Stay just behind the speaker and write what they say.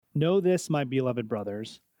Know this, my beloved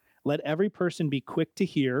brothers. Let every person be quick to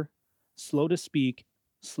hear, slow to speak,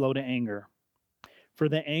 slow to anger. For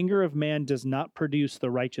the anger of man does not produce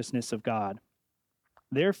the righteousness of God.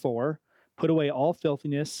 Therefore, put away all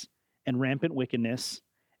filthiness and rampant wickedness,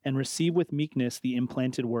 and receive with meekness the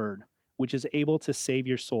implanted word, which is able to save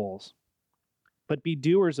your souls. But be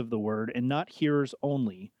doers of the word, and not hearers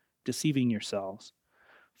only, deceiving yourselves.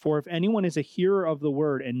 For if anyone is a hearer of the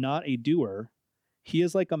word and not a doer, he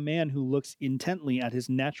is like a man who looks intently at his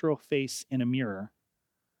natural face in a mirror.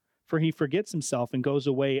 For he forgets himself and goes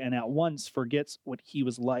away and at once forgets what he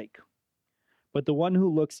was like. But the one who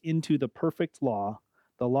looks into the perfect law,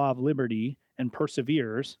 the law of liberty, and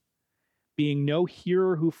perseveres, being no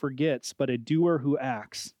hearer who forgets, but a doer who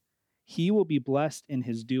acts, he will be blessed in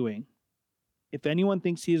his doing. If anyone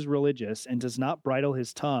thinks he is religious and does not bridle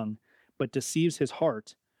his tongue, but deceives his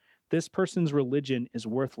heart, this person's religion is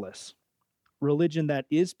worthless. Religion that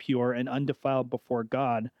is pure and undefiled before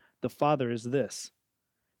God, the Father, is this: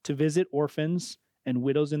 to visit orphans and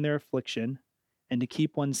widows in their affliction, and to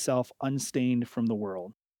keep oneself unstained from the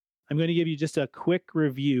world. I'm going to give you just a quick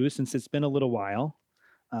review since it's been a little while.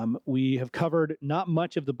 We have covered not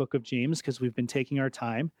much of the book of James because we've been taking our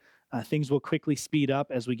time. Things will quickly speed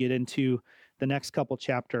up as we get into the next couple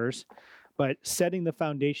chapters, but setting the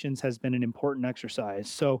foundations has been an important exercise.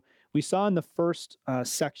 So we saw in the first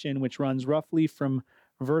section, which runs roughly from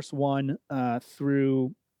verse 1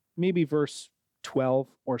 through maybe verse 12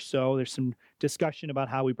 or so. There's some discussion about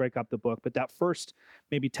how we break up the book, but that first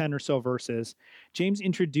maybe 10 or so verses, James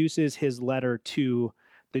introduces his letter to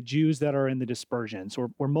the Jews that are in the dispersion. So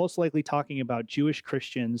we're most likely talking about Jewish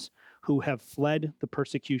Christians who have fled the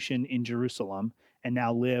persecution in Jerusalem and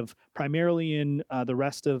now live primarily in the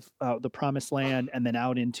rest of the Promised Land and then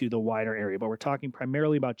out into the wider area. But we're talking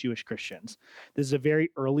primarily about Jewish Christians. This is a very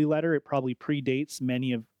early letter. It probably predates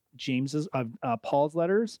many of Paul's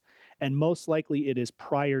letters, and most likely it is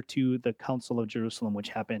prior to the Council of Jerusalem, which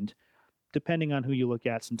happened, depending on who you look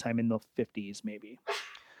at, sometime in the 50s maybe.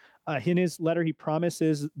 In his letter, he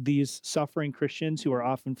promises these suffering Christians who are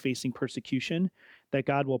often facing persecution that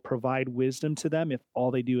God will provide wisdom to them if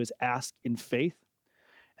all they do is ask in faith,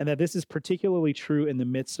 and that this is particularly true in the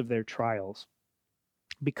midst of their trials.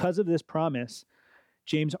 Because of this promise,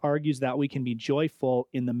 James argues that we can be joyful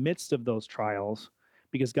in the midst of those trials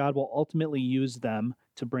because God will ultimately use them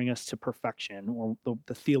to bring us to perfection, or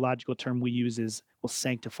the theological term we use is will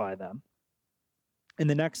sanctify them. In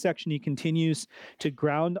the next section, he continues to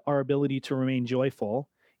ground our ability to remain joyful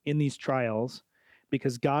in these trials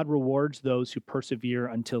because God rewards those who persevere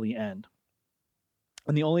until the end.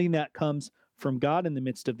 And the only thing that comes from God in the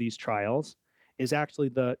midst of these trials is actually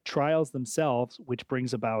the trials themselves, which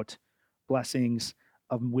brings about blessings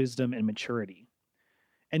of wisdom and maturity.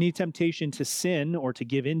 Any temptation to sin or to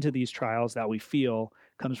give in to these trials that we feel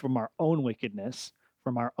comes from our own wickedness,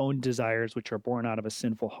 from our own desires, which are born out of a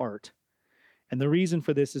sinful heart. And the reason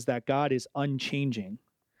for this is that God is unchanging.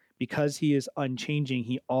 Because he is unchanging,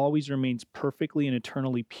 he always remains perfectly and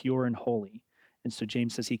eternally pure and holy. And so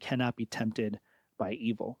James says he cannot be tempted by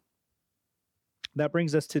evil. That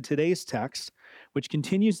brings us to today's text, which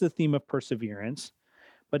continues the theme of perseverance,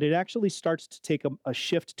 but it actually starts to take a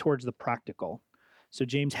shift towards the practical. So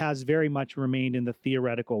James has very much remained in the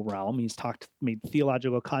theoretical realm. He's made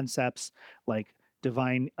theological concepts like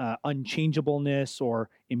divine unchangeableness or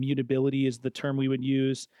immutability is the term we would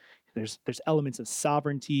use. There's elements of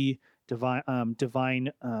sovereignty,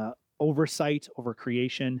 divine oversight over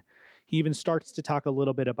creation. He even starts to talk a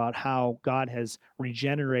little bit about how God has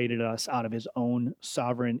regenerated us out of his own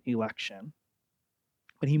sovereign election.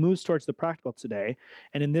 But he moves towards the practical today,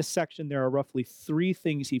 and in this section there are roughly three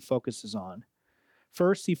things he focuses on.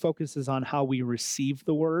 First, he focuses on how we receive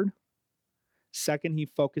the word. Second, he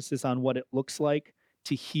focuses on what it looks like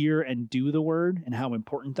to hear and do the word and how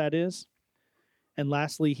important that is. And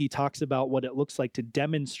lastly, he talks about what it looks like to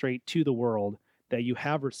demonstrate to the world that you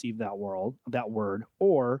have received that word,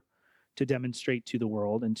 or to demonstrate to the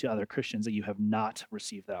world and to other Christians that you have not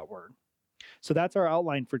received that word. So that's our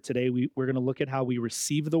outline for today. We're going to look at how we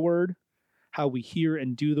receive the word, how we hear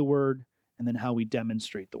and do the word, and then how we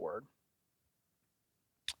demonstrate the word.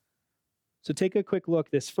 So take a quick look.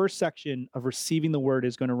 This first section of receiving the word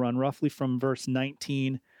is going to run roughly from verse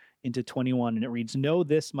 19 into 21, and it reads, "Know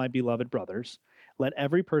this, my beloved brothers, let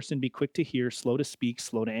every person be quick to hear, slow to speak,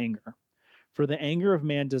 slow to anger. For the anger of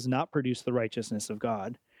man does not produce the righteousness of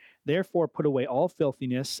God. Therefore put away all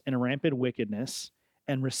filthiness and rampant wickedness,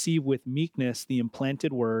 and receive with meekness the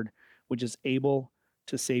implanted word, which is able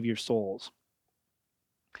to save your souls."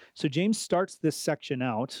 So James starts this section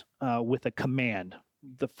out with a command.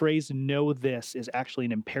 the phrase "know this" is actually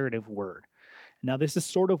an imperative word. Now, this is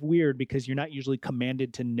sort of weird because you're not usually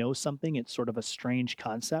commanded to know something. It's sort of a strange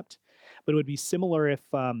concept, but it would be similar if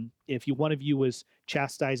one of you was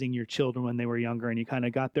chastising your children when they were younger, and you kind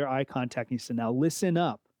of got their eye contact and you said, "Now listen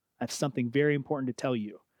up. I have something very important to tell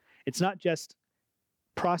you." It's not just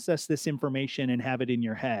process this information and have it in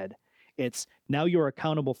your head. It's now you're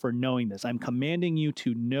accountable for knowing this. I'm commanding you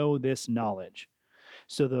to know this knowledge.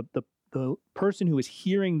 So the person who is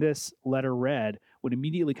hearing this letter read would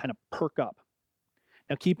immediately kind of perk up.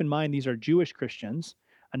 Now, keep in mind, these are Jewish Christians.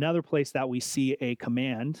 Another place that we see a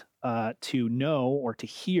command to know or to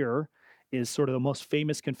hear is sort of the most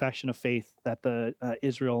famous confession of faith that the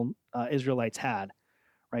Israelites had,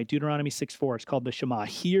 right? Deuteronomy 6:4. It's called the Shema.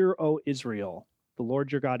 Hear, O Israel, the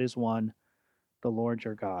Lord your God is one. The Lord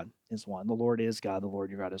your God is one. The Lord is God. The Lord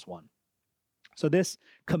your God is one. So this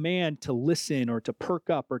command to listen or to perk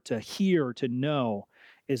up or to hear or to know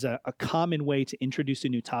is a common way to introduce a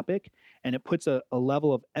new topic, and it puts a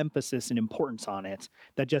level of emphasis and importance on it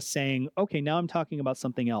that just saying, okay, now I'm talking about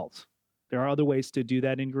something else. There are other ways to do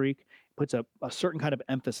that in Greek. It puts a certain kind of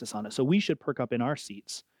emphasis on it. So we should perk up in our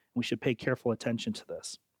seats. We should pay careful attention to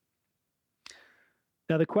this.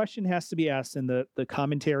 Now, the question has to be asked, and the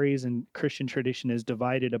commentaries and Christian tradition is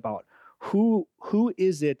divided about who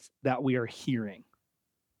is it that we are hearing,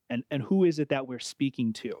 and who is it that we're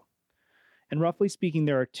speaking to? And roughly speaking,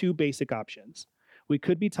 there are two basic options. We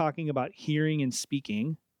could be talking about hearing and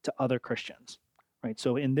speaking to other Christians, right?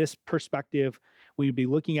 So in this perspective, we'd be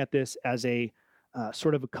looking at this as a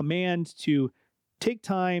sort of a command to take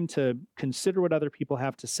time to consider what other people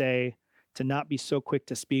have to say, to not be so quick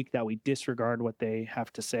to speak that we disregard what they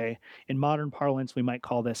have to say. In modern parlance, we might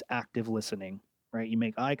call this active listening, right? You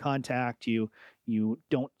make eye contact, you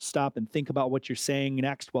don't stop and think about what you're saying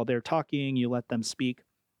next while they're talking, you let them speak.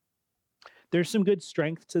 There's some good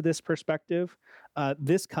strength to this perspective.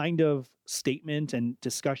 This kind of statement and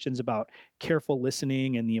discussions about careful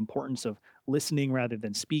listening and the importance of listening rather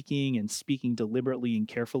than speaking and speaking deliberately and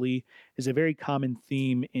carefully is a very common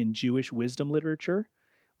theme in Jewish wisdom literature.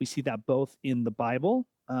 We see that both in the Bible.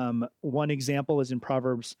 One example is in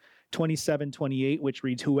Proverbs 27:28, which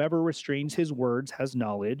reads, "Whoever restrains his words has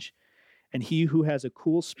knowledge, and he who has a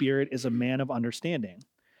cool spirit is a man of understanding.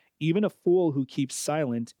 Even a fool who keeps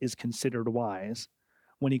silent is considered wise.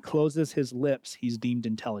 When he closes his lips, he's deemed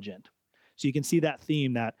intelligent." So you can see that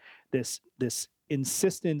theme, that this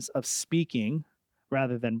insistence of speaking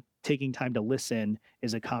rather than taking time to listen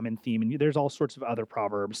is a common theme. And there's all sorts of other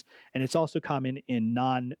proverbs. And it's also common in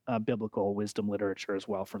non-biblical wisdom literature as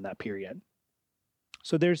well from that period.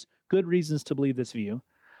 So there's good reasons to believe this view.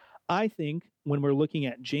 I think when we're looking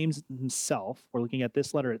at James himself, we're looking at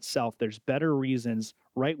this letter itself, there's better reasons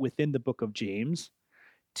right within the book of James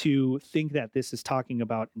to think that this is talking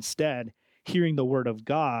about instead hearing the word of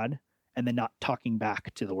God and then not talking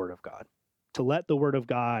back to the word of God. To let the word of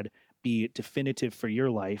God be definitive for your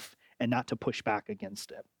life and not to push back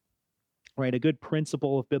against it. Right? A good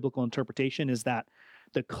principle of biblical interpretation is that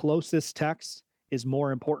the closest text is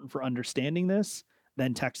more important for understanding this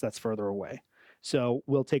than text that's further away. So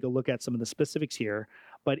we'll take a look at some of the specifics here.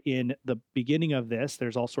 But in the beginning of this,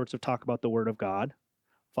 there's all sorts of talk about the word of God.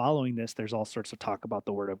 Following this, there's all sorts of talk about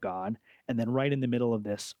the word of God. And then right in the middle of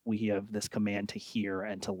this, we have this command to hear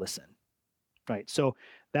and to listen. Right. So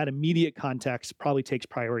that immediate context probably takes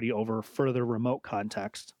priority over further remote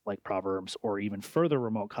context like Proverbs, or even further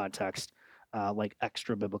remote context like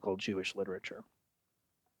extra biblical Jewish literature.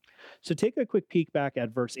 So take a quick peek back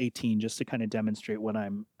at verse 18 just to kind of demonstrate what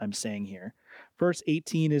I'm saying here. Verse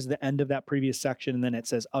 18 is the end of that previous section, and then it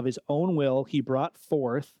says, "Of his own will he brought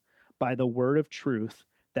forth by the word of truth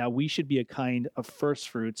that we should be a kind of first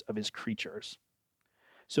fruits of his creatures."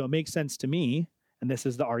 So it makes sense to me, and this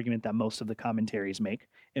is the argument that most of the commentaries make,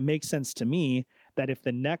 it makes sense to me that if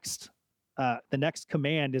the next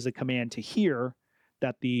command is a command to hear,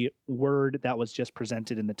 that the word that was just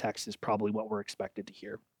presented in the text is probably what we're expected to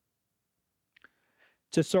hear.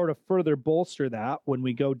 To sort of further bolster that, when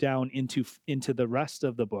we go down into the rest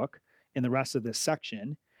of the book, in the rest of this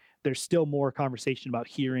section, there's still more conversation about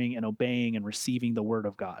hearing and obeying and receiving the word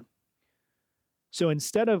of God. So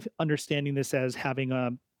instead of understanding this as having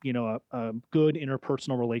a good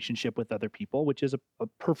interpersonal relationship with other people, which is a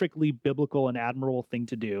perfectly biblical and admirable thing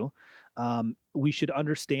to do, we should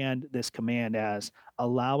understand this command as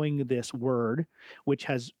allowing this word, which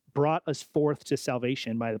has brought us forth to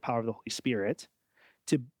salvation by the power of the Holy Spirit,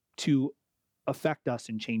 to affect us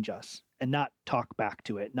and change us, and not talk back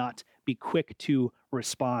to it, not be quick to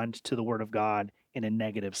respond to the word of God in a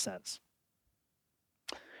negative sense.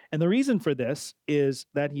 And the reason for this is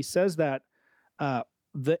that he says that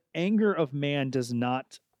the anger of man does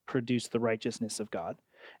not produce the righteousness of God.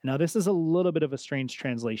 Now, this is a little bit of a strange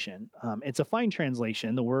translation. It's a fine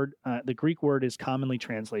translation. The Greek word is commonly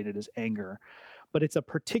translated as anger, but it's a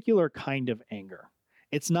particular kind of anger.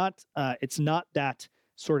 It's not that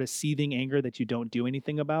sort of seething anger that you don't do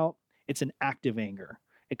anything about. It's an active anger.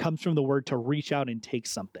 It comes from the word to reach out and take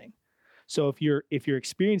something. So if you're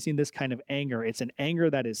experiencing this kind of anger, it's an anger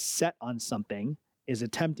that is set on something, is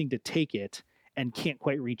attempting to take it, and can't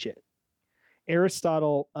quite reach it.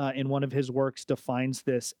 Aristotle, in one of his works, defines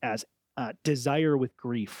this as desire with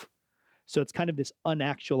grief. So it's kind of this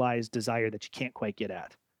unactualized desire that you can't quite get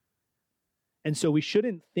at. And so we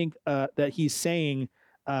shouldn't think that he's saying,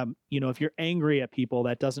 if you're angry at people,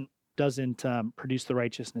 that doesn't produce the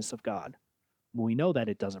righteousness of God. Well, we know that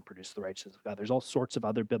it doesn't produce the righteousness of God. There's all sorts of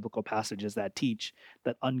other biblical passages that teach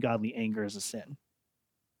that ungodly anger is a sin.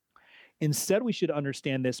 Instead, we should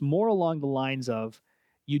understand this more along the lines of,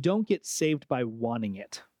 you don't get saved by wanting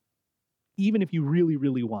it, even if you really,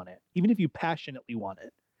 really want it, even if you passionately want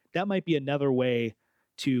it. That might be another way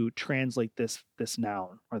to translate this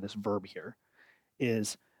noun or this verb here,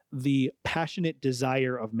 is the passionate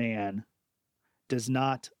desire of man does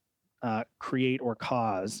not create or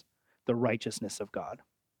cause the righteousness of God.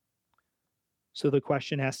 So the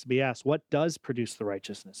question has to be asked, what does produce the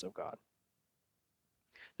righteousness of God?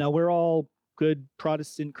 Now, we're all good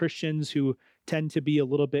Protestant Christians who tend to be a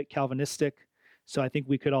little bit Calvinistic. So I think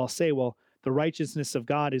we could all say, well, the righteousness of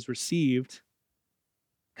God is received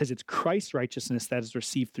because it's Christ's righteousness that is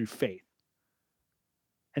received through faith.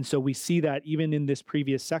 And so we see that even in this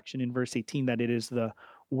previous section in verse 18, that it is the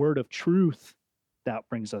word of truth that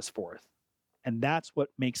brings us forth. And that's what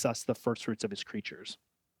makes us the first fruits of his creatures.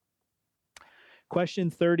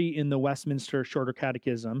 Question 30 in the Westminster Shorter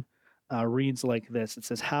Catechism reads like this. It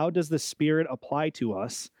says, how does the Spirit apply to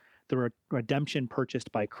us the redemption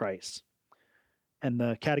purchased by Christ? And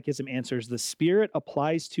the Catechism answers, the Spirit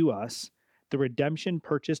applies to us the redemption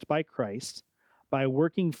purchased by Christ by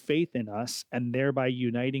working faith in us and thereby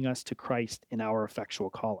uniting us to Christ in our effectual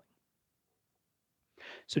calling.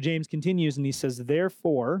 So James continues and he says,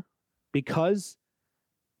 therefore, because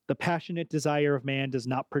the passionate desire of man does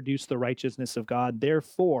not produce the righteousness of God,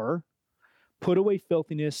 therefore, put away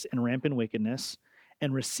filthiness and rampant wickedness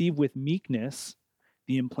and receive with meekness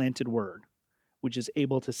the implanted word, which is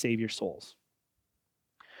able to save your souls.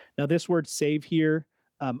 Now, this word save here,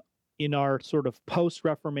 in our sort of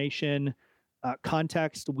post-Reformation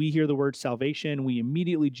context, we hear the word salvation, we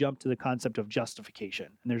immediately jump to the concept of justification.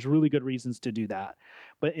 And there's really good reasons to do that.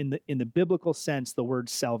 But in the biblical sense, the word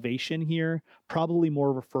salvation here probably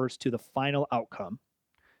more refers to the final outcome.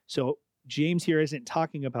 So James here isn't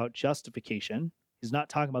talking about justification. He's not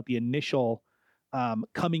talking about the initial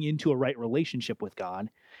coming into a right relationship with God.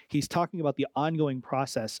 He's talking about the ongoing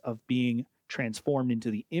process of being transformed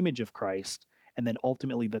into the image of Christ, and then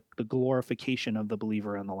ultimately the glorification of the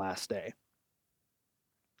believer on the last day.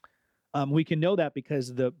 We can know that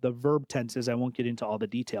because the verb tenses, I won't get into all the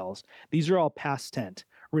details. These are all past tense.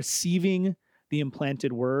 Receiving the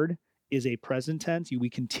implanted word is a present tense. We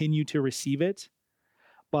continue to receive it.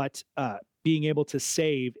 But being able to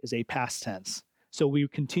save is a past tense. So we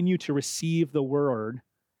continue to receive the word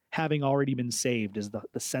having already been saved is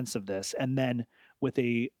the sense of this. And then with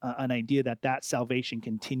an idea that salvation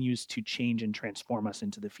continues to change and transform us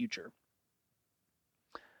into the future.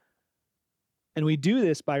 And we do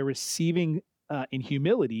this by receiving in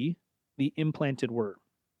humility the implanted word.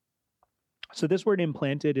 So this word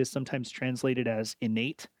implanted is sometimes translated as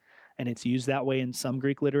innate, and it's used that way in some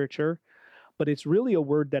Greek literature, but it's really a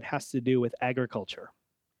word that has to do with agriculture.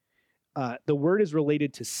 The word is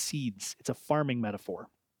related to seeds. It's a farming metaphor.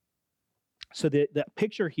 So the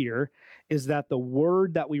picture here is that the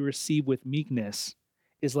word that we receive with meekness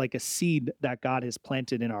is like a seed that God has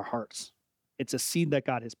planted in our hearts. It's a seed that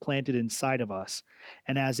God has planted inside of us.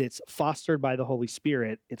 And as it's fostered by the Holy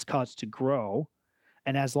Spirit, it's caused to grow.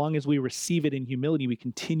 And as long as we receive it in humility, we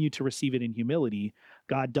continue to receive it in humility,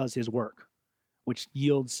 God does his work, which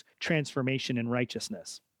yields transformation and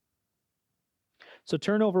righteousness. So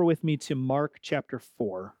turn over with me to Mark chapter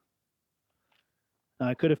 4.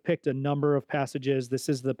 I could have picked a number of passages. This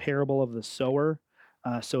is the parable of the sower.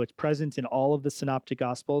 So it's present in all of the synoptic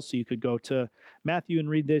gospels. So you could go to Matthew and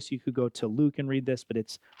read this. You could go to Luke and read this, but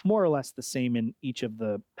it's more or less the same in each of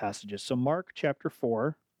the passages. So Mark chapter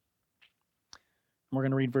 4, we're going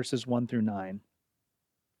to read verses 1 through 9.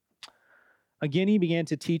 Again, he began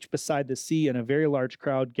to teach beside the sea, and a very large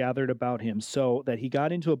crowd gathered about him, so that he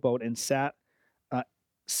got into a boat and sat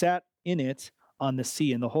in it on the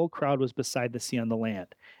sea, and the whole crowd was beside the sea on the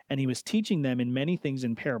land. And he was teaching them in many things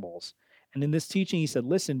in parables. And in this teaching, he said,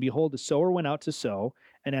 listen, behold, the sower went out to sow,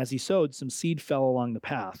 and as he sowed, some seed fell along the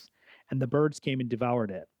path, and the birds came and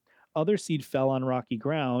devoured it. Other seed fell on rocky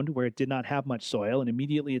ground where it did not have much soil, and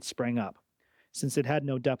immediately it sprang up, since it had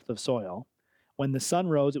no depth of soil. When the sun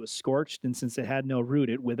rose, it was scorched, and since it had no root,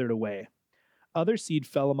 it withered away. Other seed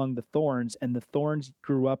fell among the thorns, and the thorns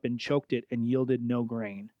grew up and choked it and yielded no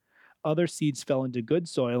grain. Other seeds fell into good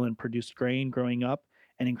soil and produced grain, growing up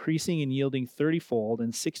and increasing and yielding 30-fold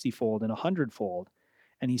and 60-fold and 100-fold.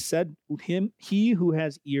 And he said, he who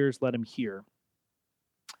has ears, let him hear.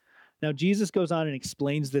 Now, Jesus goes on and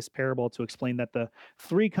explains this parable to explain that the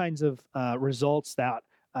three kinds of results that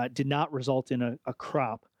did not result in a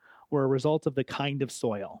crop were a result of the kind of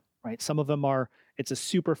soil, right? Some of them it's a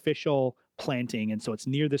superficial planting, and so it's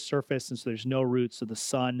near the surface, and so there's no roots, so the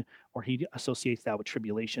sun, or he associates that with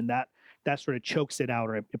tribulation, that sort of chokes it out,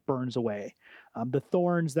 or it burns away. The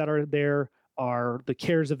thorns that are there are the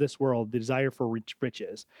cares of this world, the desire for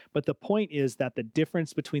riches. But the point is that the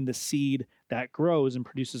difference between the seed that grows and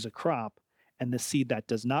produces a crop and the seed that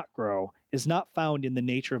does not grow is not found in the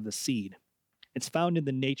nature of the seed. It's found in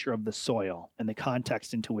the nature of the soil and the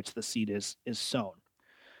context into which the seed is sown.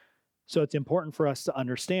 So it's important for us to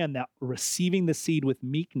understand that receiving the seed with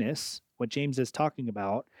meekness, what James is talking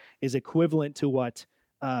about, is equivalent to what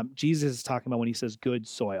Jesus is talking about when he says good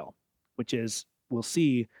soil, which is, we'll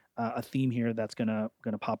see a theme here that's gonna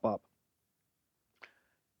pop up.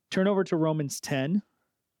 Turn over to Romans 10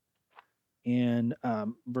 and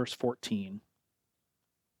verse 14.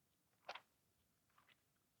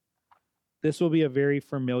 This will be a very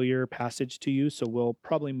familiar passage to you, so we'll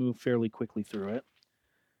probably move fairly quickly through it.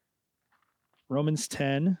 Romans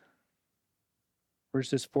 10,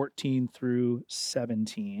 verses 14 through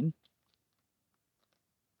 17.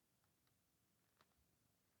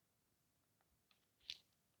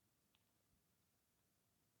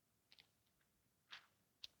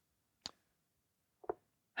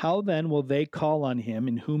 How then will they call on him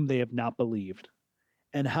in whom they have not believed?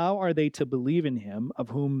 And how are they to believe in him of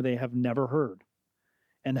whom they have never heard?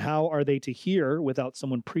 And how are they to hear without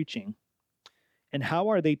someone preaching? And how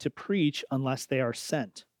are they to preach unless they are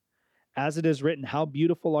sent? As it is written, how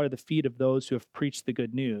beautiful are the feet of those who have preached the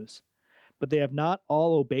good news. But they have not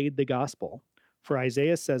all obeyed the gospel. For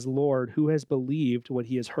Isaiah says, Lord, who has believed what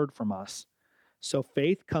he has heard from us? So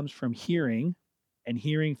faith comes from hearing, and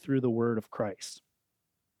hearing through the word of Christ.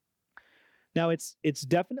 Now, it's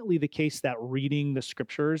definitely the case that reading the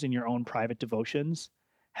scriptures in your own private devotions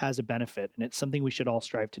has a benefit, and it's something we should all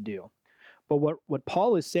strive to do. But what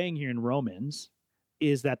Paul is saying here in Romans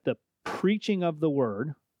is that the preaching of the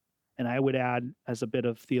word, and I would add as a bit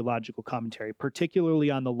of theological commentary,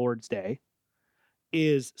 particularly on the Lord's Day,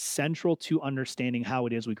 is central to understanding how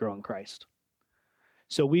it is we grow in Christ.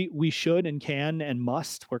 So we should and can and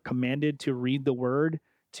must, we're commanded to read the word,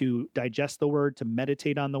 to digest the word, to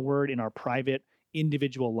meditate on the word in our private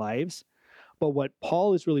individual lives. But what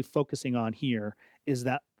Paul is really focusing on here is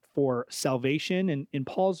that for salvation, and in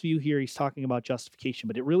Paul's view here, he's talking about justification,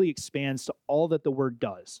 but it really expands to all that the word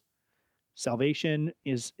does. Salvation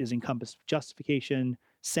is encompassed justification,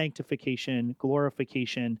 sanctification,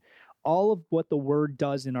 glorification, all of what the word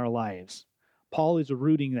does in our lives. Paul is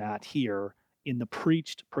rooting that here in the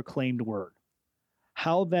preached, proclaimed word.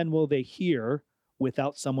 How then will they hear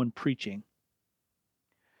without someone preaching?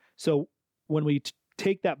 So when we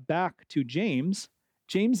take that back to James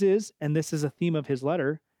is, and this is a theme of his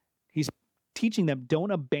letter, he's teaching them,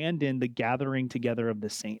 don't abandon the gathering together of the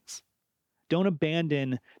saints. Don't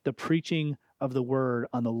abandon the preaching of the word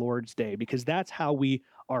on the Lord's Day, because that's how we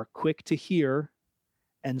are quick to hear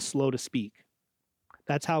and slow to speak.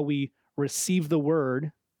 That's how we receive the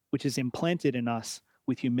word, which is implanted in us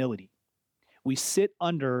with humility. We sit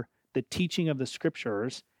under the teaching of the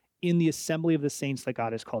scriptures in the assembly of the saints that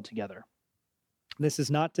God has called together. This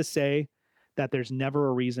is not to say that there's never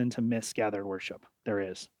a reason to miss gathered worship. There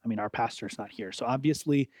is. I mean, our pastor's not here. So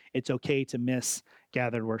obviously it's okay to miss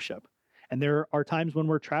gathered worship. And there are times when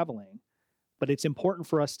we're traveling, but it's important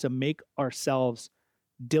for us to make ourselves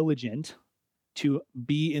diligent to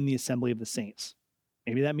be in the assembly of the saints.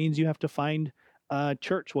 Maybe that means you have to find a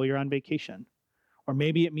church while you're on vacation. Or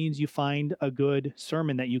maybe it means you find a good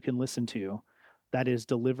sermon that you can listen to that is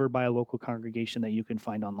delivered by a local congregation that you can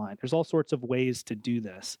find online. There's all sorts of ways to do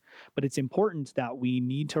this, but it's important that we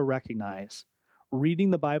need to recognize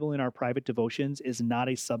reading the Bible in our private devotions is not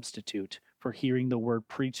a substitute for hearing the word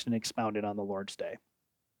preached and expounded on the Lord's Day.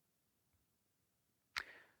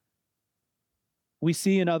 We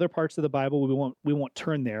see in other parts of the Bible, we won't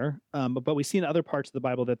turn there, but we see in other parts of the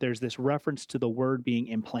Bible that there's this reference to the word being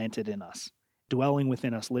implanted in us. dwelling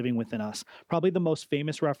within us, living within us. Probably the most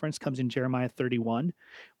famous reference comes in Jeremiah 31,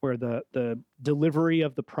 where the delivery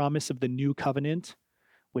of the promise of the new covenant,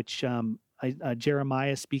 which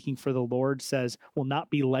Jeremiah, speaking for the Lord, says will not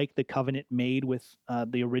be like the covenant made with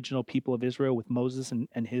the original people of Israel, with Moses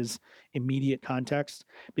and his immediate context,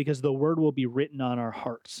 because the word will be written on our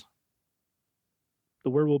hearts. The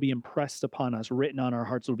word will be impressed upon us, written on our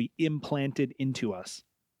hearts, will be implanted into us.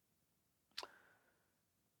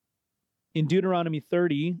 In Deuteronomy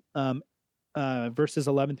 30, verses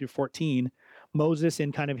 11 through 14, Moses,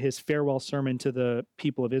 in kind of his farewell sermon to the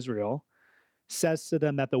people of Israel, says to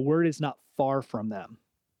them that the word is not far from them.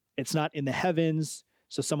 It's not in the heavens,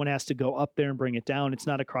 so someone has to go up there and bring it down. It's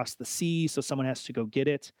not across the sea, so someone has to go get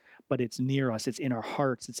it, but it's near us. It's in our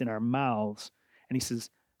hearts. It's in our mouths. And he says,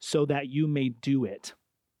 so that you may do it.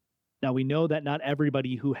 Now, we know that not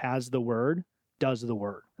everybody who has the word does the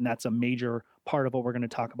word, and that's a major part of what we're going to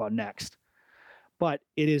talk about next. But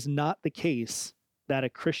it is not the case that a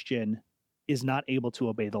Christian is not able to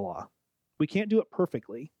obey the law. We can't do it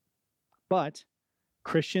perfectly, but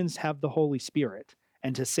Christians have the Holy Spirit.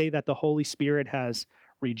 And to say that the Holy Spirit has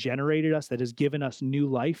regenerated us, that has given us new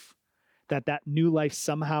life, that new life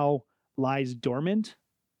somehow lies dormant,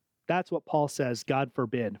 that's what Paul says, God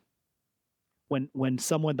forbid. When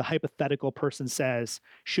someone, the hypothetical person, says,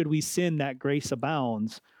 should we sin that grace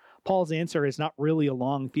abounds? Paul's answer is not really a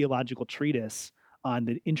long theological treatise on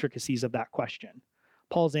the intricacies of that question.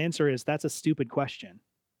 Paul's answer is, that's a stupid question.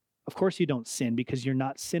 Of course you don't sin, because you're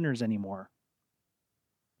not sinners anymore.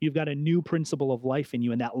 You've got a new principle of life in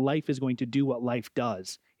you, and that life is going to do what life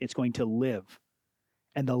does. It's going to live.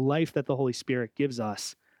 And the life that the Holy Spirit gives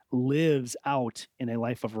us lives out in a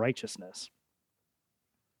life of righteousness.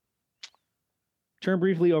 Turn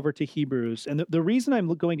briefly over to Hebrews. And the reason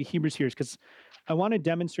I'm going to Hebrews here is because I want to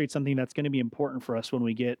demonstrate something that's going to be important for us when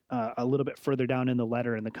we get a little bit further down in the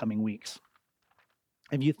letter in the coming weeks.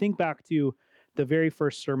 If you think back to the very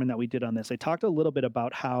first sermon that we did on this, I talked a little bit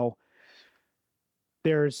about how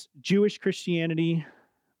there's Jewish Christianity,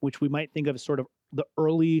 which we might think of as sort of the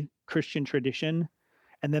early Christian tradition,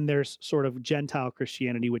 and then there's sort of Gentile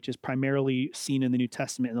Christianity, which is primarily seen in the New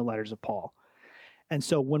Testament in the letters of Paul. And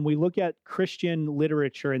so when we look at Christian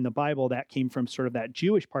literature in the Bible that came from sort of that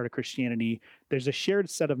Jewish part of Christianity, there's a shared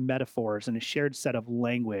set of metaphors and a shared set of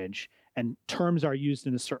language, and terms are used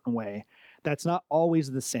in a certain way. That's not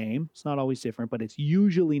always the same. It's not always different, but it's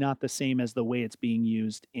usually not the same as the way it's being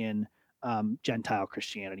used in Gentile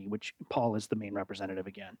Christianity, which Paul is the main representative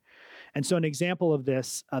again. And so an example of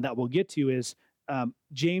this that we'll get to is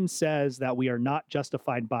James says that we are not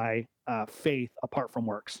justified by faith apart from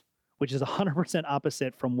works, which is 100%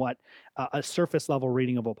 opposite from what a surface level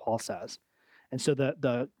reading of what Paul says. And so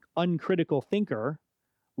the uncritical thinker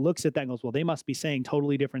looks at that and goes, well, they must be saying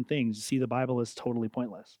totally different things. See, the Bible is totally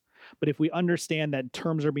pointless. But if we understand that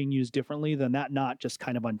terms are being used differently, then that knot just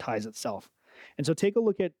kind of unties itself. And so take a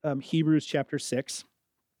look at Hebrews chapter 6,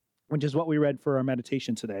 which is what we read for our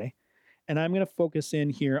meditation today. And I'm going to focus in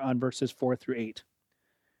here on verses 4 through 8.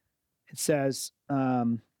 It says,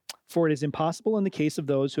 for it is impossible in the case of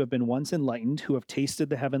those who have been once enlightened, who have tasted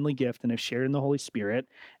the heavenly gift and have shared in the Holy Spirit,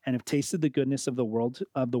 and have tasted the goodness of the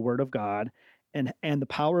word of God, and the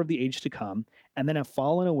power of the age to come, and then have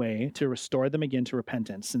fallen away, to restore them again to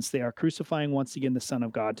repentance, since they are crucifying once again the Son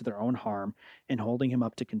of God to their own harm and holding him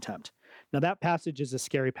up to contempt. Now that passage is a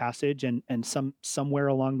scary passage, and somewhere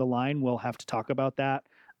along the line we'll have to talk about that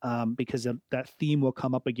because that theme will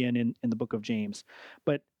come up again in the book of James.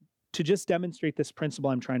 But to just demonstrate this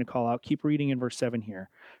principle I'm trying to call out, keep reading in verse 7 here.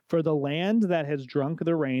 For the land that has drunk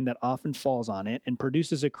the rain that often falls on it and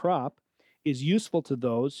produces a crop is useful to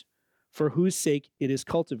those for whose sake it is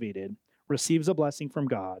cultivated, receives a blessing from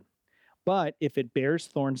God. But if it bears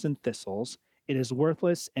thorns and thistles, it is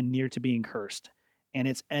worthless and near to being cursed, and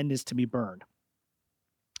its end is to be burned.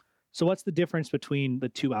 So what's the difference between the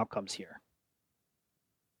two outcomes here?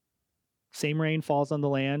 Same rain falls on the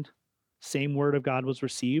land, same word of God was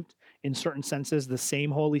received. In certain senses, the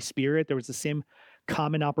same Holy Spirit, there was the same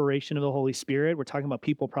common operation of the Holy Spirit. We're talking about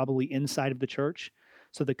people probably inside of the church.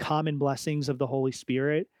 So the common blessings of the Holy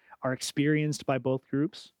Spirit are experienced by both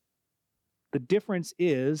groups. The difference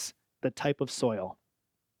is the type of soil,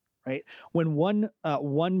 right? When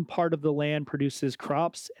one part of the land produces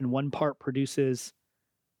crops and one part produces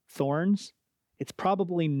thorns, it's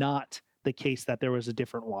probably not the case that there was a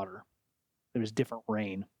different water. There was different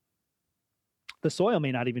rain. The soil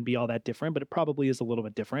may not even be all that different, but it probably is a little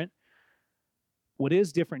bit different. What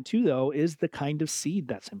is different too, though, is the kind of seed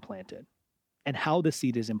that's implanted and how the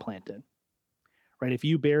seed is implanted, right? If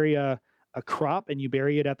you bury a crop and you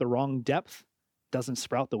bury it at the wrong depth, doesn't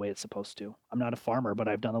sprout the way it's supposed to. I'm not a farmer, but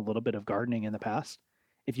I've done a little bit of gardening in the past.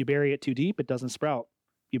 If you bury it too deep, it doesn't sprout.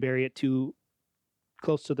 You bury it too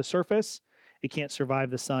close to the surface, it can't survive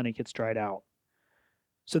the sun, it gets dried out.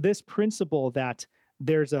 So this principle that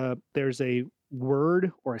there's a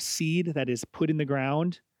word or a seed that is put in the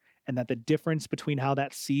ground, and that the difference between how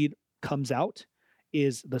that seed comes out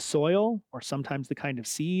is the soil, or sometimes the kind of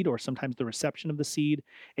seed, or sometimes the reception of the seed.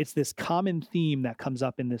 It's this common theme that comes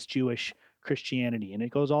up in this Jewish Christianity, and it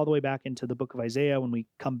goes all the way back into the book of Isaiah. When we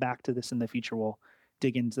come back to this in the future, we'll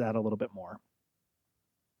dig into that a little bit more.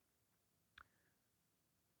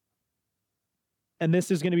 And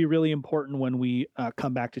this is going to be really important when we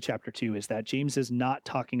come back to chapter 2, is that James is not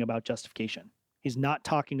talking about justification. He's not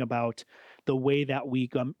talking about the way that we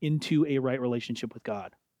come into a right relationship with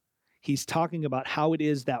God. He's talking about how it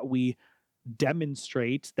is that we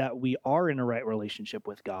demonstrate that we are in a right relationship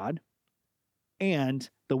with God. And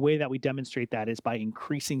the way that we demonstrate that is by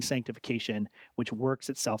increasing sanctification, which works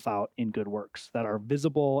itself out in good works that are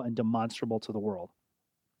visible and demonstrable to the world.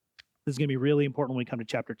 This is going to be really important when we come to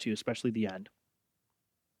chapter 2, especially the end.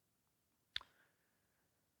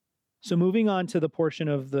 So moving on to the portion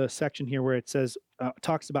of the section here where it says,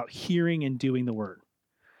 talks about hearing and doing the word.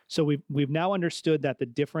 So we've now understood that the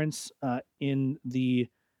difference in the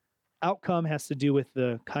outcome has to do with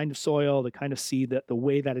the kind of soil, the kind of seed, that the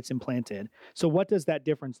way that it's implanted. So what does that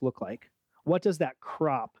difference look like? What does that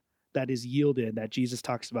crop that is yielded, that Jesus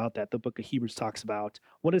talks about, that the book of Hebrews talks about,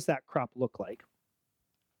 what does that crop look like?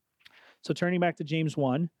 So turning back to James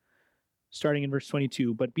 1, starting in verse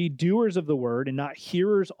 22, but be doers of the word and not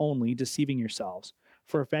hearers only, deceiving yourselves.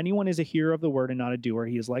 For if anyone is a hearer of the word and not a doer,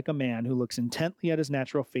 he is like a man who looks intently at his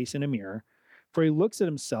natural face in a mirror. For he looks at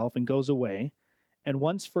himself and goes away, and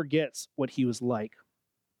once forgets what he was like.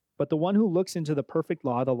 But the one who looks into the perfect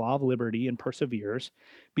law, the law of liberty, and perseveres,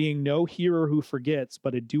 being no hearer who forgets,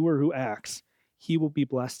 but a doer who acts, he will be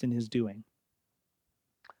blessed in his doing.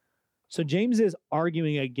 So James is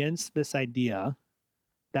arguing against this idea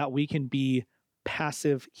that we can be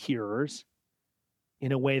passive hearers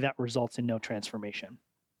in a way that results in no transformation.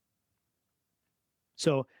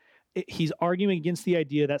 So he's arguing against the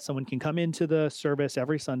idea that someone can come into the service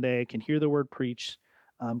every Sunday, can hear the word preached,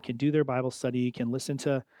 can do their Bible study, can listen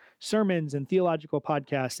to sermons and theological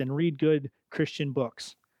podcasts and read good Christian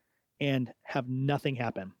books and have nothing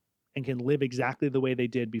happen, and can live exactly the way they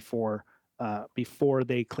did before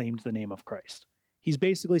they claimed the name of Christ. He's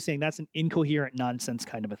basically saying that's an incoherent nonsense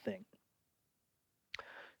kind of a thing.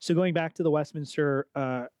 So going back to the Westminster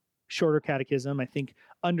Shorter Catechism, I think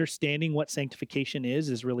understanding what sanctification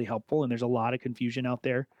is really helpful, and there's a lot of confusion out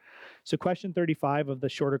there. So question 35 of the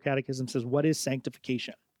Shorter Catechism says, what is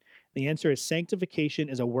sanctification? The answer is, sanctification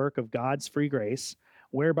is a work of God's free grace,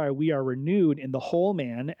 whereby we are renewed in the whole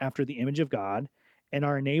man after the image of God, and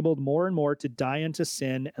are enabled more and more to die unto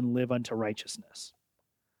sin and live unto righteousness.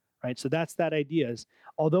 Right? So that's that idea, is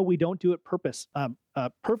although we don't do it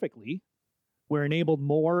perfectly, we're enabled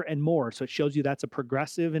more and more. So it shows you that's a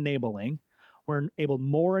progressive enabling. We're enabled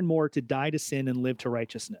more and more to die to sin and live to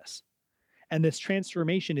righteousness. And this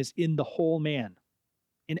transformation is in the whole man,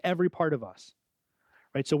 in every part of us.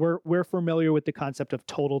 Right? So we're familiar with the concept of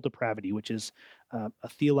total depravity, which is a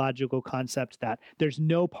theological concept that there's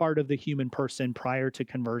no part of the human person prior to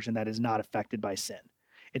conversion that is not affected by sin.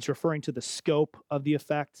 It's referring to the scope of the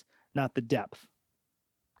effect, not the depth.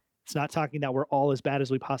 It's not talking that we're all as bad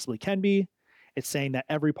as we possibly can be. It's saying that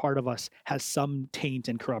every part of us has some taint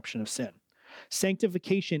and corruption of sin.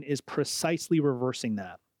 Sanctification is precisely reversing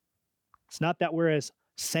that. It's not that we're as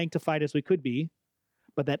sanctified as we could be,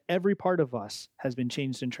 but that every part of us has been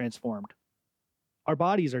changed and transformed. Our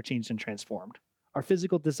bodies are changed and transformed. Our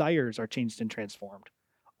physical desires are changed and transformed.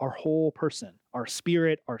 Our whole person, our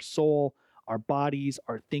spirit, our soul, our bodies,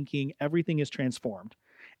 our thinking, everything is transformed.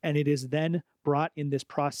 And it is then brought in this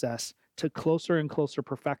process to closer and closer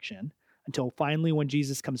perfection until finally when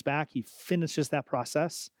Jesus comes back, he finishes that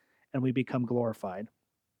process and we become glorified.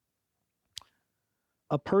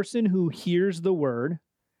 A person who hears the word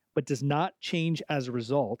but does not change as a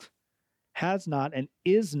result has not and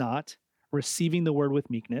is not receiving the word with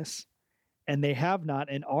meekness, and they have not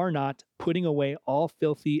and are not putting away all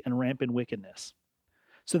filthy and rampant wickedness.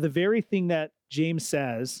 So the very thing that James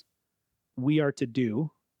says we are to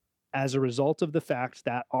do as a result of the fact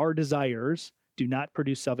that our desires do not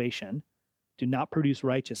produce salvation, do not produce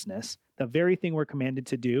righteousness, the very thing we're commanded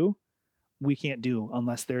to do, we can't do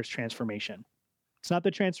unless there's transformation. It's not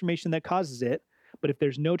the transformation that causes it, but if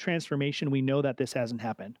there's no transformation, we know that this hasn't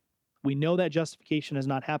happened. We know that justification has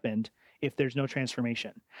not happened if there's no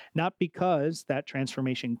transformation. Not because that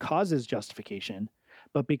transformation causes justification,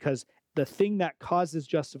 but because the thing that causes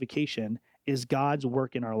justification is God's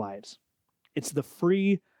work in our lives. It's the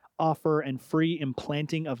free offer and free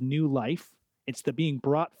implanting of new life. It's the being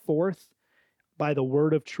brought forth by the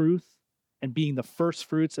word of truth and being the first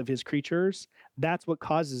fruits of his creatures. That's what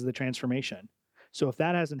causes the transformation. So if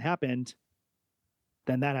that hasn't happened,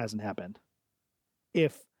 then that hasn't happened.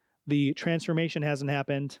 If the transformation hasn't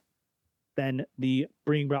happened, then the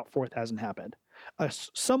being brought forth hasn't happened. A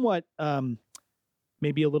somewhat,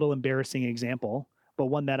 maybe a little embarrassing example, but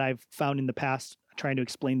one that I've found in the past trying to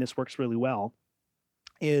explain this works really well,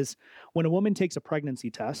 is when a woman takes a pregnancy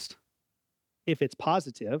test, if it's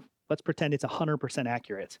positive, let's pretend it's 100%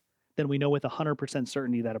 accurate, then we know with 100%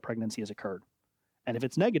 certainty that a pregnancy has occurred. And if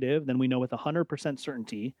it's negative, then we know with 100%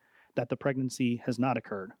 certainty that the pregnancy has not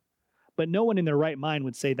occurred. But no one in their right mind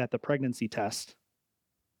would say that the pregnancy test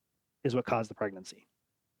is what caused the pregnancy.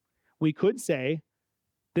 We could say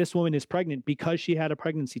this woman is pregnant because she had a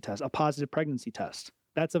pregnancy test, a positive pregnancy test.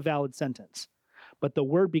 That's a valid sentence. But the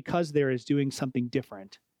word because there is doing something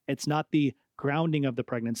different. It's not the grounding of the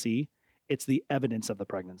pregnancy, it's the evidence of the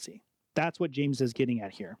pregnancy. That's what James is getting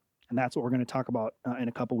at here. And that's what we're going to talk about in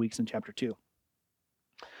a couple weeks in chapter 2.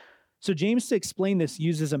 So James, to explain this,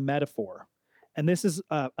 uses a metaphor. And this is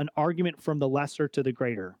an argument from the lesser to the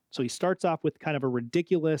greater. So he starts off with kind of a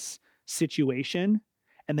ridiculous situation,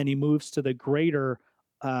 and then he moves to the greater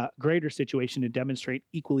situation to demonstrate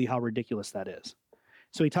equally how ridiculous that is.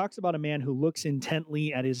 So he talks about a man who looks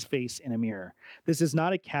intently at his face in a mirror. This is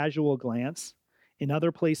not a casual glance. In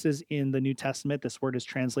other places in the New Testament, this word is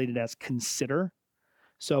translated as consider.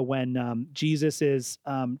 So when Jesus is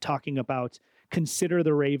talking about consider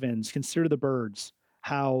the ravens, consider the birds,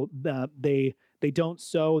 how they don't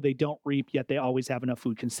sow, they don't reap, yet they always have enough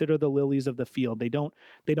food. Consider the lilies of the field. They don't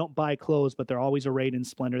buy clothes, but they're always arrayed in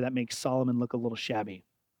splendor that makes Solomon look a little shabby.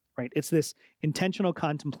 Right? It's this intentional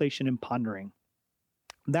contemplation and pondering.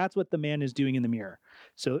 That's what the man is doing in the mirror.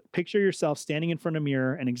 So picture yourself standing in front of a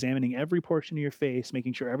mirror and examining every portion of your face,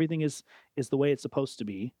 making sure everything is the way it's supposed to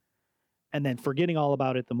be, and then forgetting all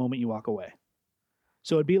about it the moment you walk away.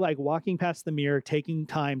 So it'd be like walking past the mirror, taking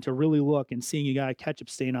time to really look and seeing you got a ketchup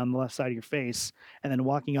stain on the left side of your face, and then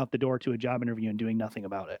walking out the door to a job interview and doing nothing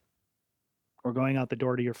about it. Or going out the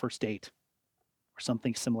door to your first date, or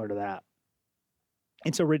something similar to that.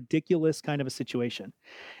 It's a ridiculous kind of a situation.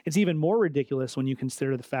 It's even more ridiculous when you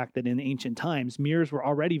consider the fact that in ancient times, mirrors were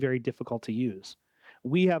already very difficult to use.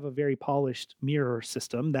 We have a very polished mirror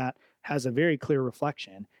system that has a very clear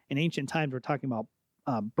reflection. In ancient times, we're talking about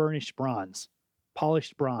burnished bronze,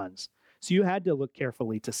 polished bronze. So you had to look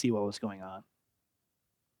carefully to see what was going on.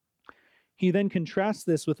 He then contrasts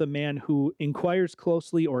this with a man who inquires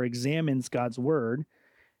closely or examines God's word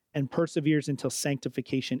and perseveres until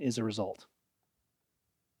sanctification is a result.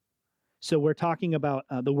 So we're talking about,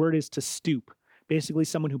 the word is to stoop, basically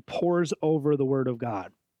someone who pores over the word of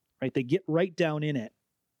God, right? They get right down in it.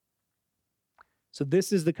 So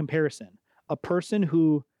this is the comparison. A person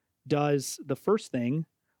who does the first thing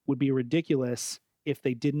would be ridiculous if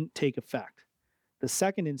they didn't take effect. The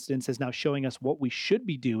second instance is now showing us what we should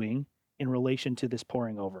be doing in relation to this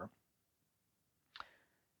poring over.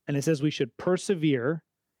 And it says we should persevere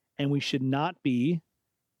and we should not be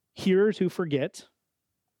hearers who forget,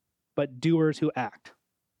 but doers who act,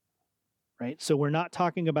 right? So we're not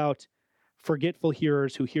talking about forgetful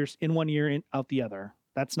hearers who hear in one ear and out the other.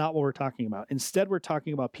 That's not what we're talking about. Instead, we're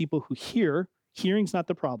talking about people who hear. Hearing's not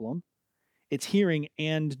the problem. It's hearing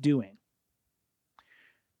and doing.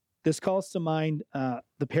 This calls to mind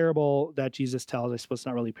the parable that Jesus tells. I suppose it's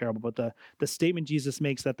not really a parable, but the statement Jesus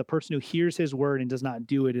makes that the person who hears his word and does not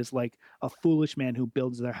do it is like a foolish man who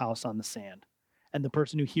builds their house on the sand. And the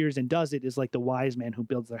person who hears and does it is like the wise man who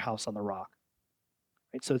builds their house on the rock.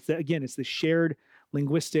 Right? So it's the shared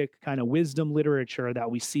linguistic kind of wisdom literature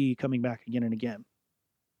that we see coming back again and again.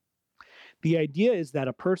 The idea is that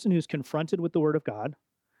a person who's confronted with the word of God,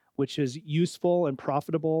 which is useful and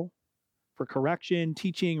profitable for correction,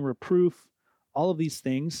 teaching, reproof, all of these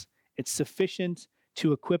things, it's sufficient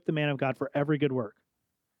to equip the man of God for every good work.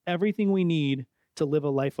 Everything we need to live a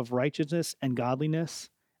life of righteousness and godliness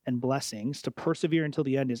and blessings, to persevere until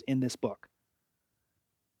the end, is in this book.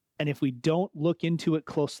 And if we don't look into it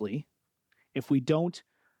closely, if we don't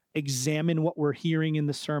examine what we're hearing in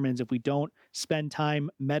the sermons, if we don't spend time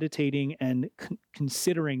meditating and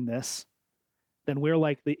considering this, then we're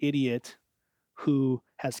like the idiot who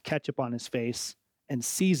has ketchup on his face and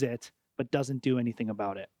sees it, but doesn't do anything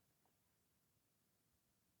about it.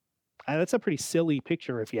 That's a pretty silly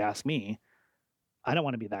picture if you ask me. I don't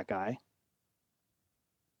want to be that guy.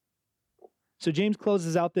 So James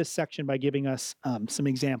closes out this section by giving us some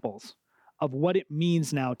examples of what it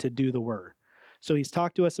means now to do the word. So he's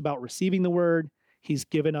talked to us about receiving the word. He's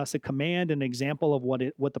given us a command, an example of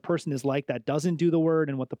what the person is like that doesn't do the word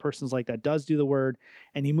and what the person's like that does do the word.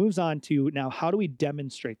 And he moves on to now, how do we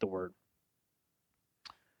demonstrate the word?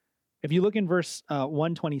 If you look in verse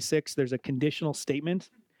 126, there's a conditional statement.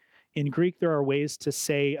 In Greek, there are ways to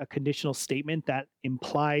say a conditional statement that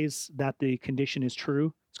implies that the condition is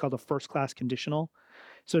true. It's called a first-class conditional.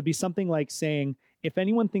 So it'd be something like saying, if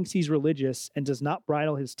anyone thinks he's religious and does not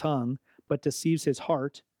bridle his tongue, but deceives his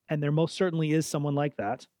heart, and there most certainly is someone like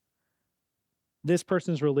that, this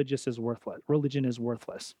person's religion is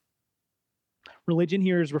worthless. Religion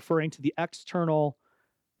here is referring to the external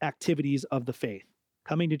activities of the faith: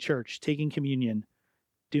 coming to church, taking communion,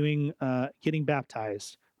 getting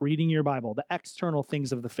baptized, reading your Bible, the external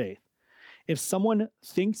things of the faith. If someone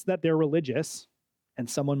thinks that they're religious, and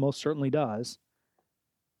someone most certainly does,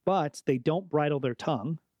 but they don't bridle their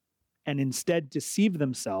tongue and instead deceive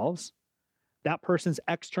themselves, that person's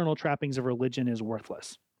external trappings of religion is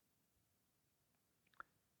worthless.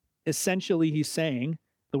 Essentially, he's saying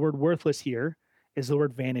the word worthless here is the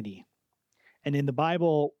word vanity. And in the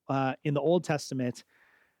Bible, in the Old Testament,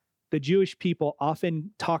 the Jewish people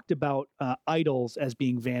often talked about idols as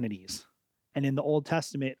being vanities. And in the Old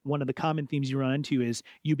Testament, one of the common themes you run into is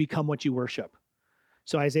you become what you worship.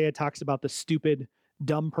 So Isaiah talks about the stupid,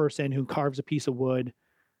 dumb person who carves a piece of wood.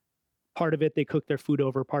 Part of it they cook their food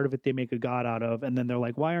over, part of it they make a god out of, and then they're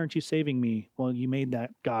like, why aren't you saving me? Well, you made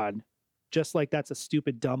that god. Just like that's a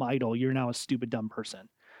stupid, dumb idol, you're now a stupid, dumb person.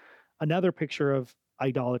 Another picture of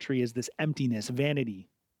idolatry is this emptiness, vanity.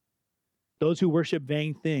 Those who worship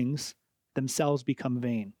vain things themselves become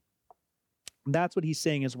vain. That's what he's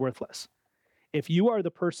saying is worthless. If you are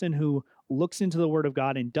the person who looks into the word of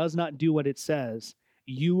God and does not do what it says,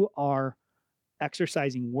 you are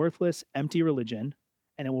exercising worthless, empty religion,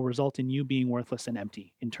 and it will result in you being worthless and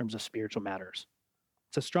empty in terms of spiritual matters.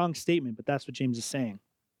 It's a strong statement, but that's what James is saying.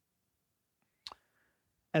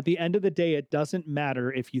 At the end of the day, it doesn't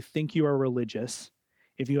matter if you think you are religious,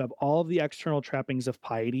 if you have all of the external trappings of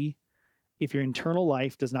piety. If your internal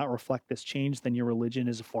life does not reflect this change, then your religion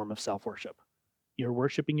is a form of self-worship. You're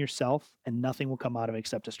worshiping yourself, and nothing will come out of it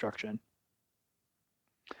except destruction.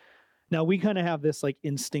 Now, we kind of have this like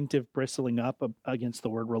instinctive bristling up against the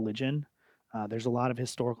word religion. There's a lot of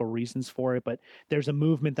historical reasons for it, but there's a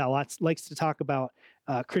movement that likes to talk about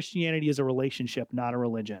Christianity as a relationship, not a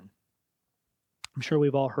religion. I'm sure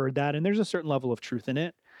we've all heard that, and there's a certain level of truth in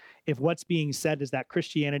it. If what's being said is that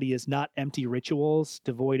Christianity is not empty rituals,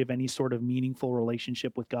 devoid of any sort of meaningful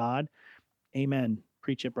relationship with God, amen.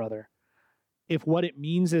 Preach it, brother. If what it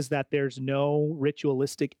means is that there's no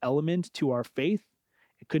ritualistic element to our faith,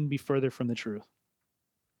 it couldn't be further from the truth.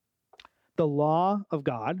 The law of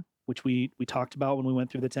God, which we talked about when we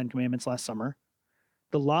went through the 10 Commandments last summer,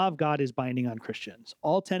 the law of God is binding on Christians.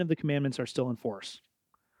 All 10 of the commandments are still in force.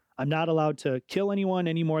 I'm not allowed to kill anyone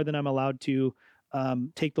any more than I'm allowed to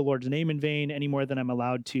take the Lord's name in vain, any more than I'm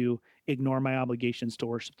allowed to ignore my obligations to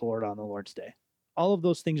worship the Lord on the Lord's day. All of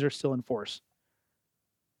those things are still in force.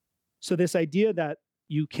 So this idea that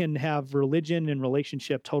you can have religion and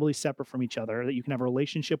relationship totally separate from each other, that you can have a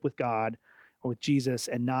relationship with God or with Jesus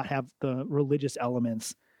and not have the religious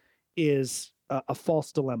elements, is a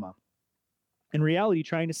false dilemma. In reality,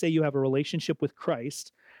 trying to say you have a relationship with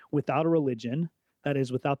Christ without a religion, that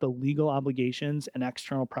is, without the legal obligations and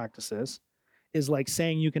external practices, is like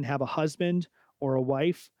saying you can have a husband or a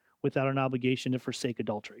wife without an obligation to forsake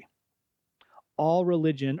adultery. All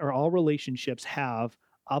religion or all relationships have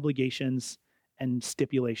obligations and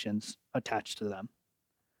stipulations attached to them.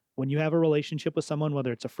 When you have a relationship with someone,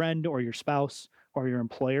 whether it's a friend or your spouse or your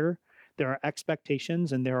employer, there are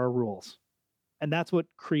expectations and there are rules. And that's what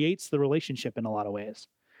creates the relationship in a lot of ways.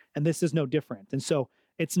 And this is no different. And so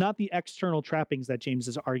it's not the external trappings that James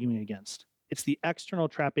is arguing against. It's the external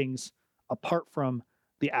trappings apart from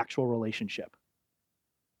the actual relationship.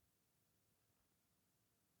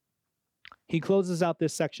 He closes out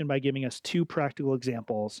this section by giving us two practical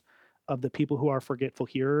examples of the people who are forgetful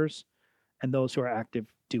hearers and those who are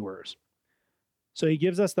active doers. So he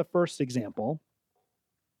gives us the first example.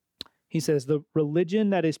 He says, the religion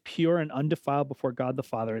that is pure and undefiled before God the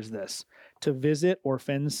Father is this, to visit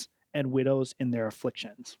orphans and widows in their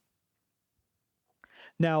afflictions.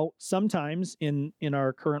 Now, sometimes in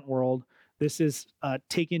our current world, this is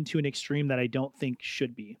taken to an extreme that I don't think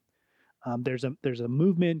should be. There's a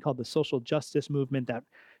movement called the social justice movement that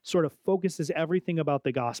sort of focuses everything about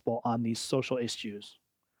the gospel on these social issues.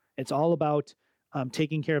 It's all about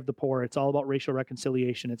taking care of the poor. It's all about racial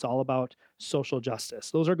reconciliation. It's all about social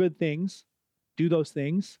justice. Those are good things. Do those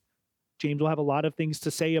things. James will have a lot of things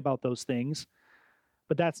to say about those things,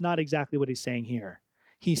 but that's not exactly what he's saying here.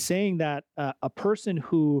 He's saying that a person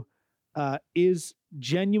who is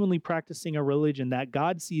genuinely practicing a religion that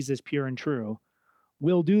God sees as pure and true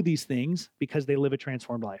will do these things because they live a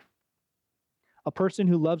transformed life. A person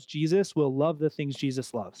who loves Jesus will love the things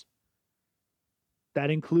Jesus loves.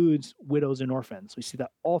 That includes widows and orphans. We see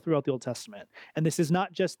that all throughout the Old Testament. And this is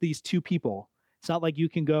not just these two people. It's not like you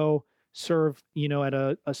can go serve, at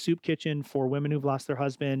a soup kitchen for women who've lost their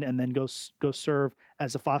husband and then go serve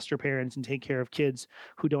as a foster parent and take care of kids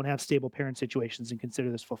who don't have stable parent situations and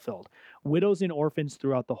consider this fulfilled. Widows and orphans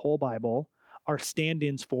throughout the whole Bible are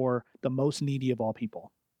stand-ins for the most needy of all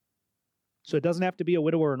people. So it doesn't have to be a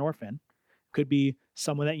widow or an orphan. It could be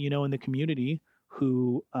someone that you know in the community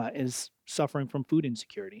who is suffering from food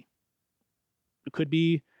insecurity. It could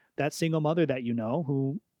be that single mother that you know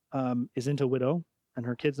who isn't a widow and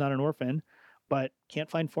her kid's not an orphan, but can't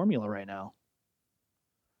find formula right now.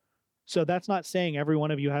 So that's not saying every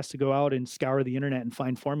one of you has to go out and scour the internet and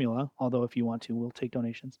find formula, although if you want to, we'll take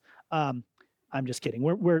donations. I'm just kidding.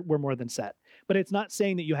 We're more than set. But it's not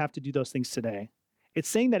saying that you have to do those things today. It's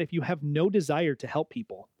saying that if you have no desire to help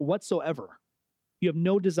people whatsoever, you have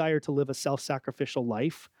no desire to live a self-sacrificial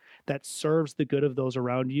life that serves the good of those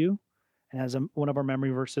around you, and as one of our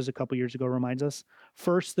memory verses a couple years ago reminds us,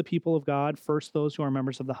 first the people of God, first those who are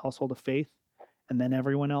members of the household of faith, and then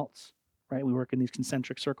everyone else, right? We work in these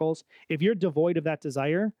concentric circles. If you're devoid of that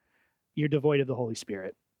desire, you're devoid of the Holy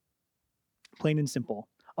Spirit. Plain and simple.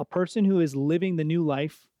 A person who is living the new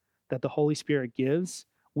life that the Holy Spirit gives,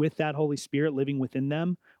 with that Holy Spirit living within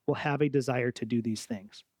them, will have a desire to do these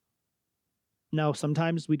things. Now,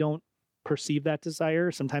 sometimes we don't perceive that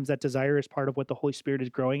desire. Sometimes that desire is part of what the Holy Spirit is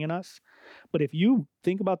growing in us. But if you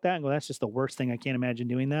think about that and go, that's just the worst thing, I can't imagine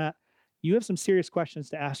doing that, you have some serious questions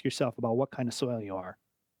to ask yourself about what kind of soil you are.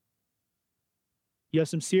 You have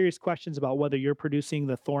some serious questions about whether you're producing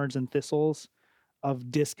the thorns and thistles of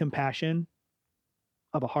discompassion,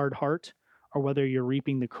 of a hard heart, or whether you're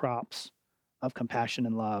reaping the crops of compassion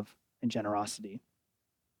and love and generosity.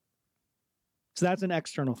 So that's an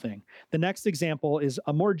external thing. The next example is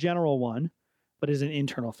a more general one, but is an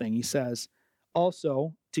internal thing. He says,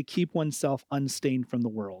 also to keep oneself unstained from the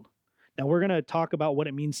world. Now we're going to talk about what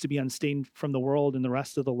it means to be unstained from the world in the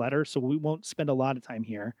rest of the letter, so we won't spend a lot of time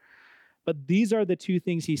here. But these are the two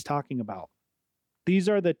things he's talking about. These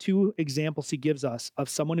are the two examples he gives us of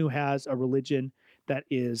someone who has a religion that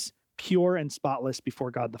is pure and spotless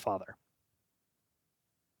before God the Father.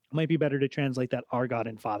 It might be better to translate that our God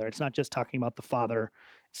and Father. It's not just talking about the Father,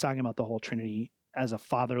 it's talking about the whole Trinity as a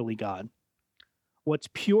fatherly God. What's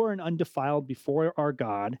pure and undefiled before our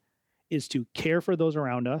God is to care for those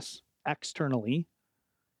around us externally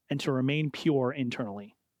and to remain pure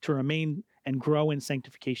internally, to remain and grow in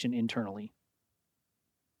sanctification internally.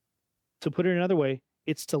 To put it another way,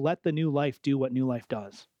 it's to let the new life do what new life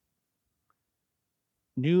does.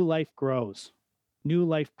 New life grows. New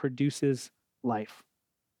life produces life.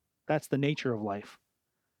 That's the nature of life.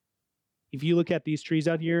 If you look at these trees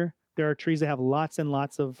out here, there are trees that have lots and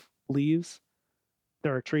lots of leaves.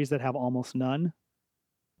 There are trees that have almost none.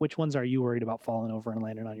 Which ones are you worried about falling over and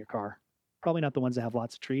landing on your car? Probably not the ones that have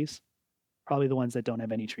lots of trees. Probably the ones that don't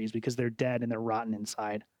have any trees because they're dead and they're rotten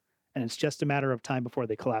inside. And it's just a matter of time before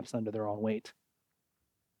they collapse under their own weight.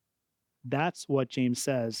 That's what James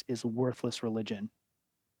says is worthless religion.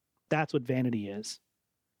 That's what vanity is.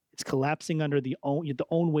 It's collapsing under the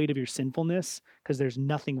own weight of your sinfulness because there's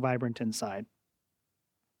nothing vibrant inside.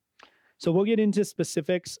 So we'll get into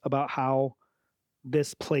specifics about how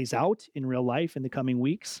this plays out in real life in the coming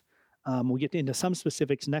weeks. We'll get into some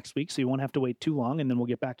specifics next week, so you won't have to wait too long, and then we'll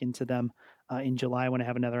get back into them in July when I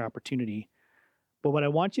have another opportunity. But what I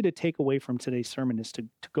want you to take away from today's sermon is to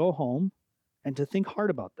go home and to think hard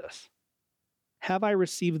about this. Have I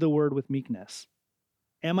received the word with meekness?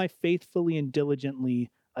 Am I faithfully and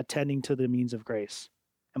diligently attending to the means of grace?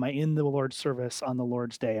 Am I in the Lord's service on the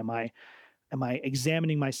Lord's day? Am I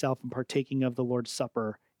examining myself and partaking of the Lord's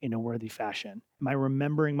Supper in a worthy fashion? Am I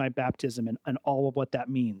remembering my baptism and all of what that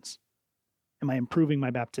means? Am I improving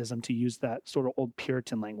my baptism, to use that sort of old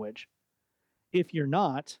Puritan language? If you're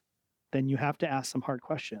not, then you have to ask some hard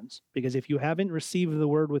questions, because if you haven't received the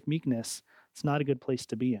word with meekness, it's not a good place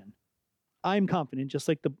to be in. I'm confident, just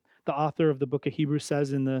like the author of the book of Hebrews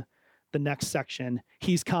says in the next section,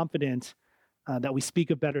 he's confident that we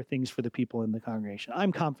speak of better things for the people in the congregation.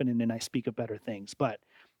 I'm confident and I speak of better things, but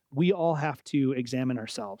we all have to examine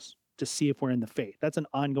ourselves to see if we're in the faith. That's an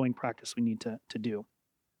ongoing practice we need to do.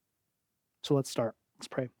 So let's start. Let's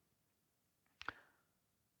pray.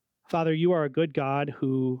 Father, you are a good God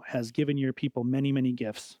who has given your people many, many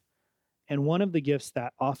gifts. And one of the gifts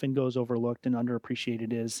that often goes overlooked and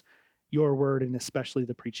underappreciated is your word, and especially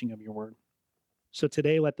the preaching of your word. So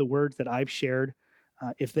today, let the words that I've shared,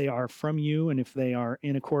 if they are from you and if they are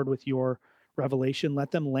in accord with your revelation,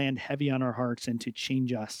 let them land heavy on our hearts and to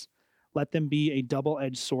change us. Let them be a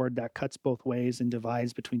double-edged sword that cuts both ways and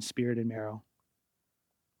divides between spirit and marrow.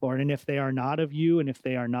 Lord, and if they are not of you and if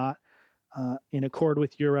they are not in accord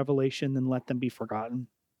with your revelation, then let them be forgotten.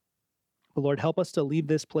 But Lord, help us to leave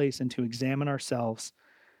this place and to examine ourselves.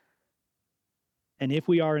 And if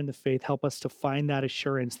we are in the faith, help us to find that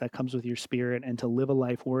assurance that comes with your spirit and to live a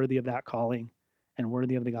life worthy of that calling and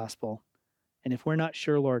worthy of the gospel. And if we're not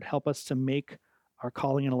sure, Lord, help us to make our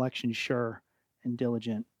calling and election sure and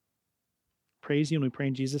diligent. Praise you, and we pray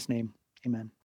in Jesus' name. Amen.